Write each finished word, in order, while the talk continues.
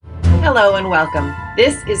Hello and welcome.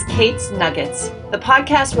 This is Kate's Nuggets, the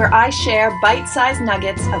podcast where I share bite-sized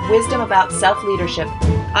nuggets of wisdom about self-leadership.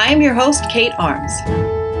 I am your host, Kate Arms.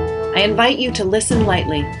 I invite you to listen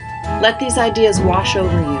lightly. Let these ideas wash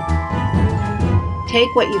over you.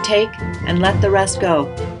 Take what you take and let the rest go.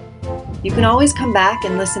 You can always come back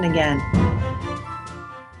and listen again.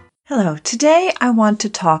 Hello. Today I want to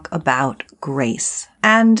talk about grace.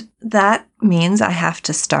 And that means I have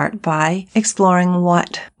to start by exploring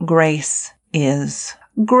what grace is.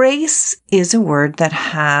 Grace is a word that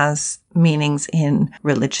has meanings in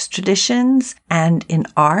religious traditions and in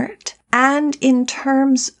art and in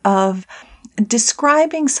terms of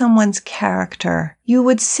describing someone's character. You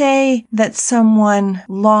would say that someone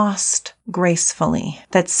lost gracefully,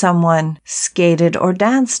 that someone skated or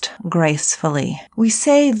danced gracefully. We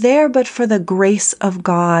say, "There but for the grace of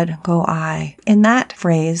God go I." In that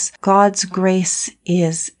phrase, God's grace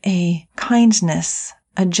is a kindness,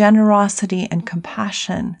 a generosity and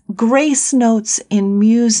compassion. Grace notes in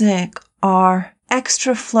music are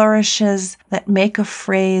extra flourishes that make a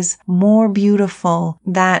phrase more beautiful,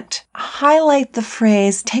 that highlight the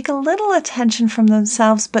phrase, take a little attention from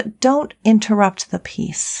themselves, but don't interrupt the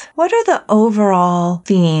piece. What are the overall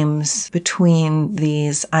themes between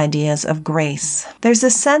these ideas of grace? There's a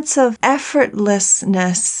sense of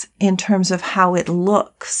effortlessness in terms of how it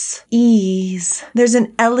looks, ease. There's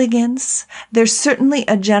an elegance. There's certainly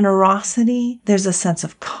a generosity. There's a sense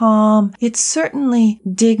of calm. It's certainly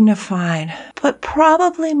dignified, but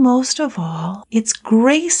probably most of all, it's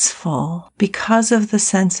graceful because of the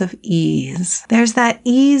sense of ease. There's that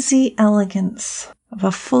easy elegance of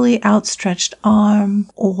a fully outstretched arm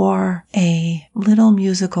or a little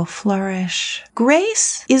musical flourish.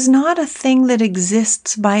 Grace is not a thing that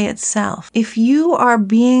exists by itself. If you are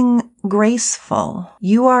being graceful,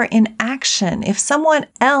 you are in action. If someone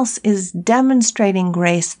else is demonstrating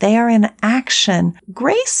grace, they are in action.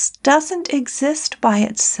 Grace doesn't exist by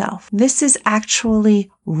itself. This is actually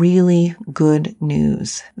really good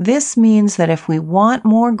news. This means that if we want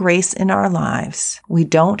more grace in our lives, we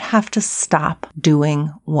don't have to stop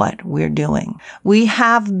doing what we're doing. We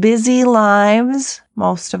have busy lives,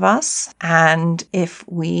 most of us, and if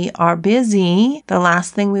we are busy, the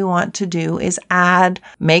last thing we want to do is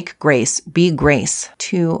make grace, be grace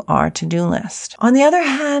to our to-do list. On the other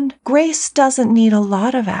hand, grace doesn't need a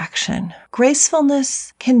lot of action.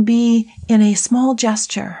 Gracefulness can be in a small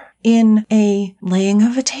gesture, in a laying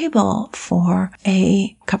of a table for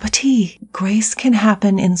a cup of tea. Grace can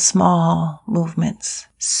happen in small movements.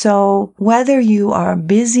 So whether you are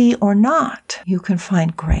busy or not, you can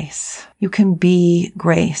find grace. You can be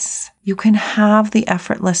grace. You can have the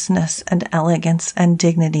effortlessness and elegance and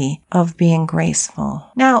dignity of being graceful.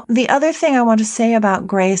 Now, the other thing I want to say about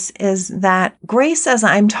grace is that grace, as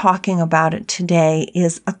I'm talking about it today,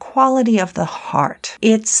 is a quality of the heart.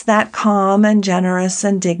 It's that calm and generous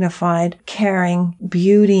and dignified, caring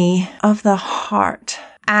beauty of the heart.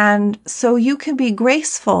 And so you can be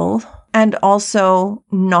graceful and also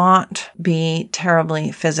not be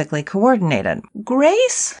terribly physically coordinated.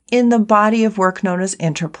 Grace in the body of work known as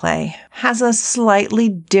interplay has a slightly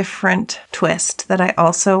different twist that I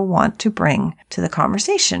also want to bring to the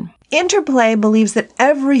conversation. Interplay believes that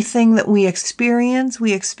everything that we experience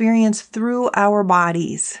through our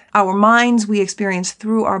bodies. Our minds, we experience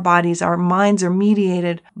through our bodies. Our minds are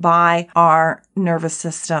mediated by our nervous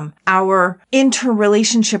system. Our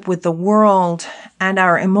interrelationship with the world and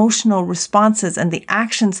our emotional responses and the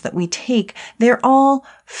actions that we take, they're all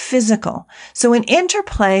physical. So in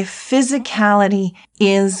interplay, physicality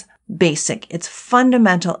is basic. It's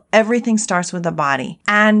fundamental. Everything starts with the body.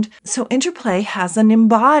 And so interplay has an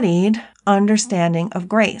embodied understanding of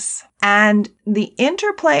grace. And the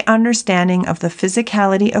interplay understanding of the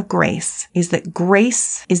physicality of grace is that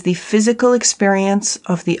grace is the physical experience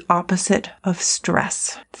of the opposite of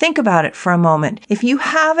stress. Think about it for a moment. If you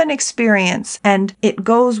have an experience and it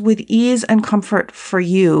goes with ease and comfort for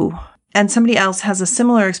you, and somebody else has a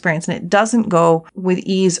similar experience and it doesn't go with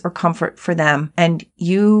ease or comfort for them, and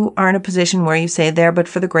you are in a position where you say, "There, but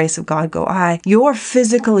for the grace of God go I," your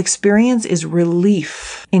physical experience is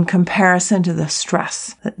relief in comparison to the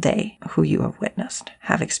stress that they, who you have witnessed,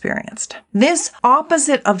 have experienced. This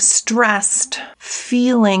opposite of stressed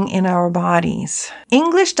feeling in our bodies,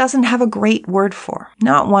 English doesn't have a great word for,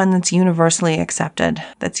 not one that's universally accepted,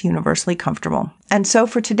 that's universally comfortable. And so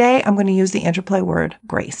for today, I'm going to use the interplay word,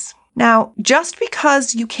 grace. Now, just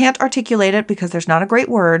because you can't articulate it because there's not a great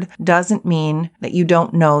word doesn't mean that you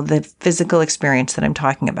don't know the physical experience that I'm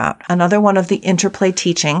talking about. Another one of the interplay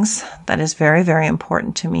teachings that is very, very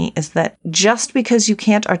important to me is that just because you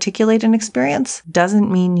can't articulate an experience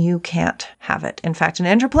doesn't mean you can't have it. In fact, in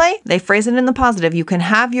interplay, they phrase it in the positive. You can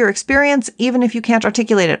have your experience even if you can't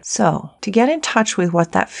articulate it. So, to get in touch with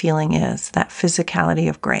what that feeling is, that physicality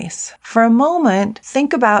of grace, for a moment,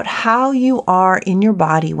 think about how you are in your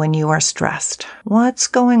body when you are stressed. What's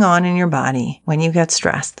going on in your body when you get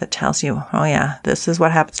stressed that tells you, oh yeah, this is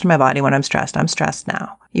what happens to my body when I'm stressed. I'm stressed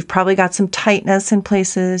now. You've probably got some tightness in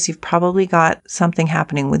places. You've probably got something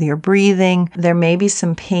happening with your breathing. There may be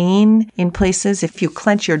some pain in places if you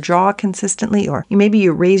clench your jaw consistently, or maybe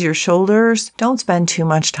you raise your shoulders. Don't spend too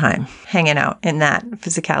much time hanging out in that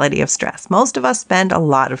physicality of stress. Most of us spend a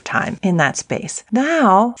lot of time in that space.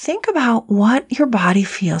 Now, think about what your body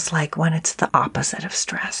feels like when it's the opposite of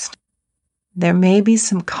stressed. There may be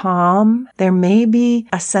some calm. There may be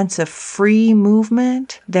a sense of free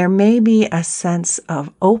movement. There may be a sense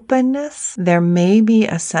of openness. There may be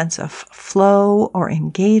a sense of flow or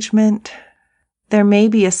engagement. There may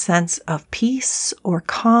be a sense of peace or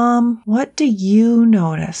calm. What do you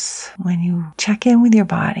notice when you check in with your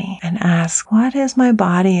body and ask, what is my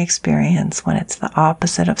body experience when it's the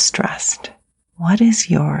opposite of stressed? What is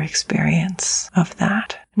your experience of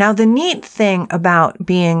that? Now, the neat thing about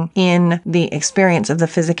being in the experience of the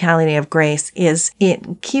physicality of grace is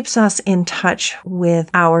it keeps us in touch with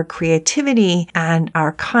our creativity and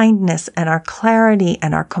our kindness and our clarity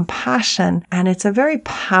and our compassion. And it's a very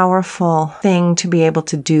powerful thing to be able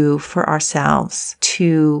to do for ourselves,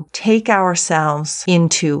 to take ourselves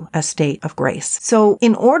into a state of grace. So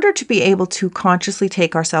in order to be able to consciously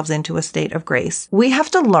take ourselves into a state of grace, we have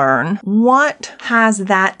to learn what has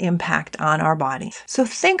that impact on our body. So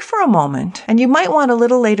think for a moment, and you might want a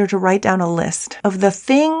little later to write down a list of the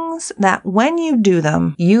things that when you do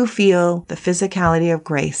them, you feel the physicality of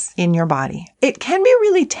grace in your body. It can be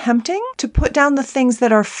really tempting to put down the things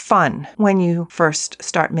that are fun when you first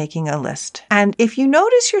start making a list. And if you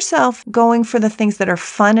notice yourself going for the things that are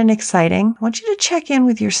fun and exciting, I want you to check in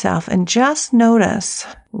with yourself and just notice,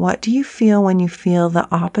 what do you feel when you feel the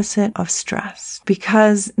opposite of stress?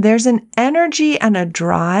 Because there's an energy and a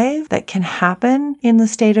drive that can happen in the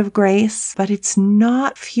state of grace, but it's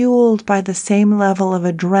not fueled by the same level of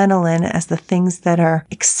adrenaline as the things that are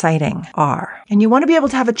exciting are. And you want to be able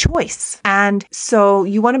to have a choice. And so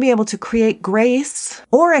you want to be able to create grace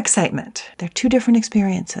or excitement. They're two different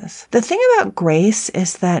experiences. The thing about grace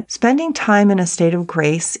is that spending time in a state of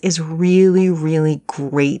grace is really, really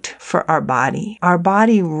great for our body. Our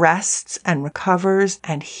body rests and recovers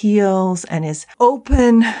and heals and is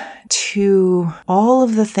open to all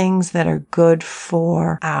of the things that are good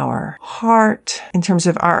for our heart in terms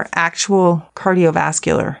of our actual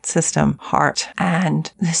cardiovascular system, heart.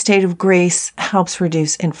 And the state of grace helps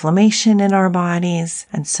reduce inflammation in our bodies.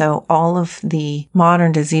 And so all of the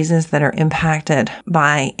modern diseases that are impacted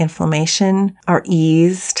by inflammation are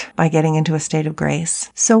eased by getting into a state of grace.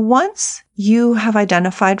 So once you have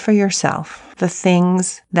identified for yourself the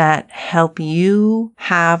things that help you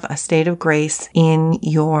have a state of grace in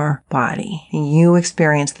your body, and you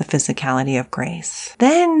experience the physicality of grace,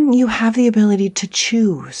 then you have the ability to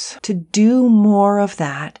choose to do more of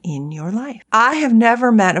that in your life. I have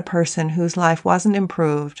never met a person whose life wasn't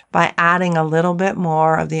improved by adding a little bit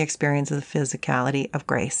more of the experience of the physicality of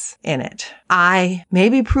grace in it. I may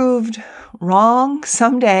be proved wrong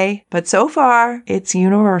someday, but so far it's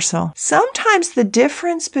universal. Sometimes the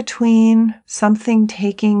difference between something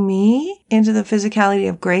taking me into the physicality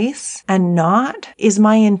of grace and not is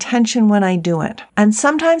my intention when I do it. And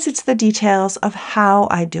sometimes it's the details of how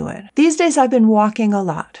I do it. These days I've been walking a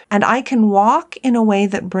lot, and I can walk in a way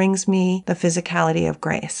that brings me the physicality of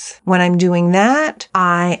grace. When I'm doing that,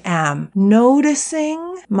 I am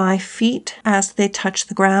noticing my feet as they touch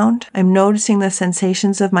the ground. I'm noticing the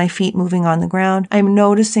sensations of my feet moving on the ground. I'm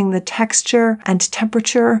noticing the texture and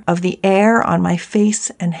temperature of the air on my face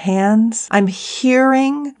and hands. I'm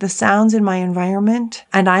hearing the sounds in my environment,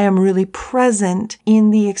 and I am really present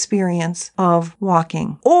in the experience of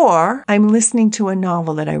walking. Or I'm listening to a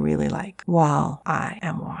novel that I really like while I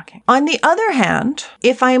am walking. On the other hand,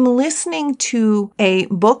 if I'm listening to a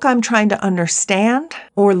book I'm trying to understand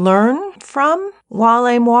or learn from while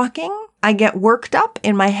I'm walking, I get worked up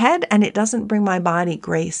in my head and it doesn't bring my body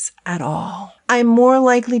grace at all. I'm more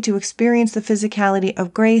likely to experience the physicality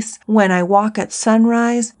of grace when I walk at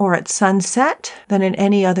sunrise or at sunset than at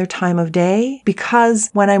any other time of day, because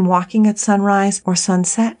when I'm walking at sunrise or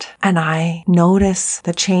sunset and I notice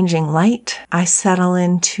the changing light, I settle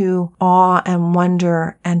into awe and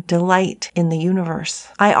wonder and delight in the universe.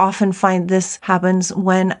 I often find this happens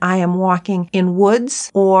when I am walking in woods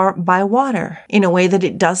or by water in a way that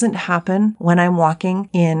it doesn't happen when I'm walking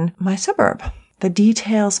in my suburb. The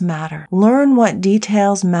details matter. Learn what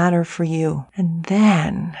details matter for you, and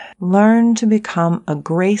then learn to become a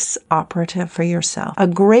grace operative for yourself. A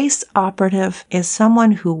grace operative is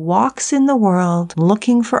someone who walks in the world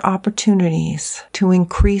looking for opportunities to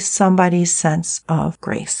increase somebody's sense of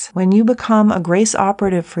grace. When you become a grace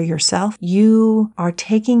operative for yourself, you are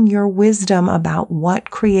taking your wisdom about what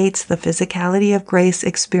creates the physicality of grace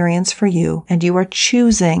experience for you, and you are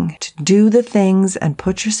choosing to do the things and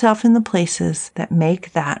put yourself in the places that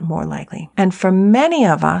make that more likely. And for many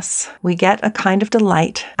of us, we get a kind of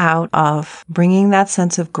delight out of bringing that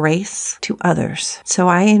sense of grace to others. So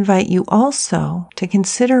I invite you also to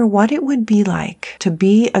consider what it would be like to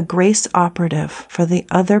be a grace operative for the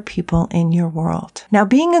other people in your world. Now,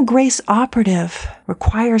 being a grace operative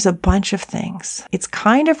requires a bunch of things. It's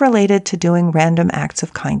kind of related to doing random acts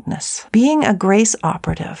of kindness. Being a grace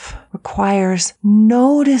operative requires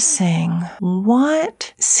noticing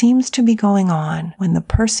what seems to be going on when the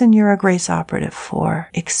person you're a grace operative for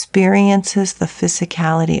experiences the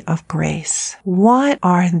physicality of grace. What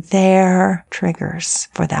are their triggers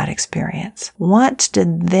for that experience? What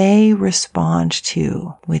did they respond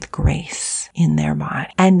to with grace in their body?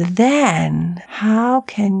 And then how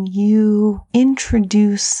can you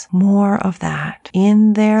introduce more of that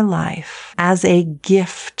in their life as a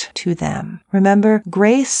gift to them? Remember,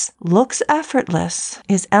 grace looks effortless,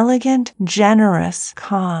 is elegant, generous,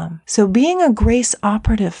 calm. So being a grace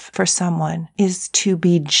operative for someone is to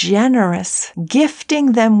be generous,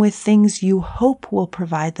 gifting them with things you hope will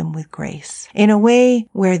provide them with grace in a way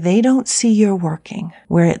where they don't see you're working,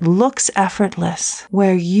 where it looks effortless,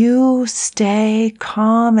 where you stay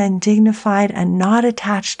calm and dignified and not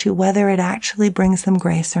attached to whether it actually brings them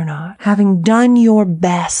grace or not. Having done your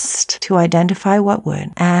best to identify what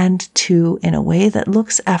would, and to, in a way that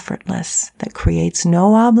looks effortless, that creates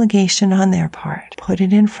no obligation on their part, put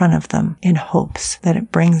it in front of them in hopes that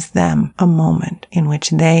it brings them a moment in which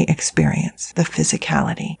they experience the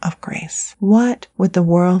physicality of grace. What would the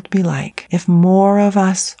world be like if more of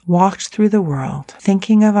us walked through the world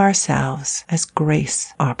thinking of ourselves as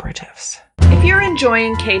grace operatives? If you're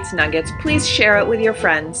enjoying Kate's Nuggets, please share it with your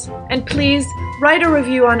friends. And please write a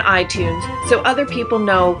review on iTunes so other people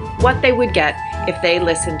know what they would get if they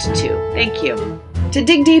listened too. Thank you. To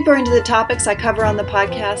dig deeper into the topics I cover on the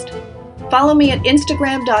podcast, follow me at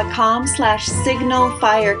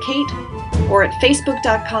Instagram.com/SignalFireKate or at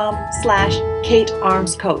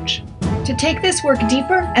Facebook.com/KateArmsCoach. To take this work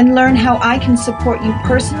deeper and learn how I can support you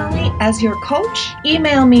personally as your coach,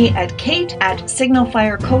 email me at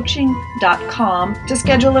kate@signalfirecoaching.com to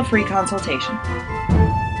schedule a free consultation.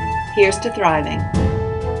 Here's to thriving.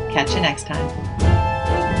 Catch you next time.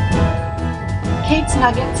 Kate's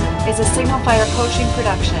Nuggets is a Signal Fire Coaching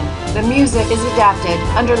production. The music is adapted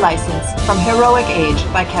under license from Heroic Age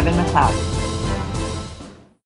by Kevin MacLeod.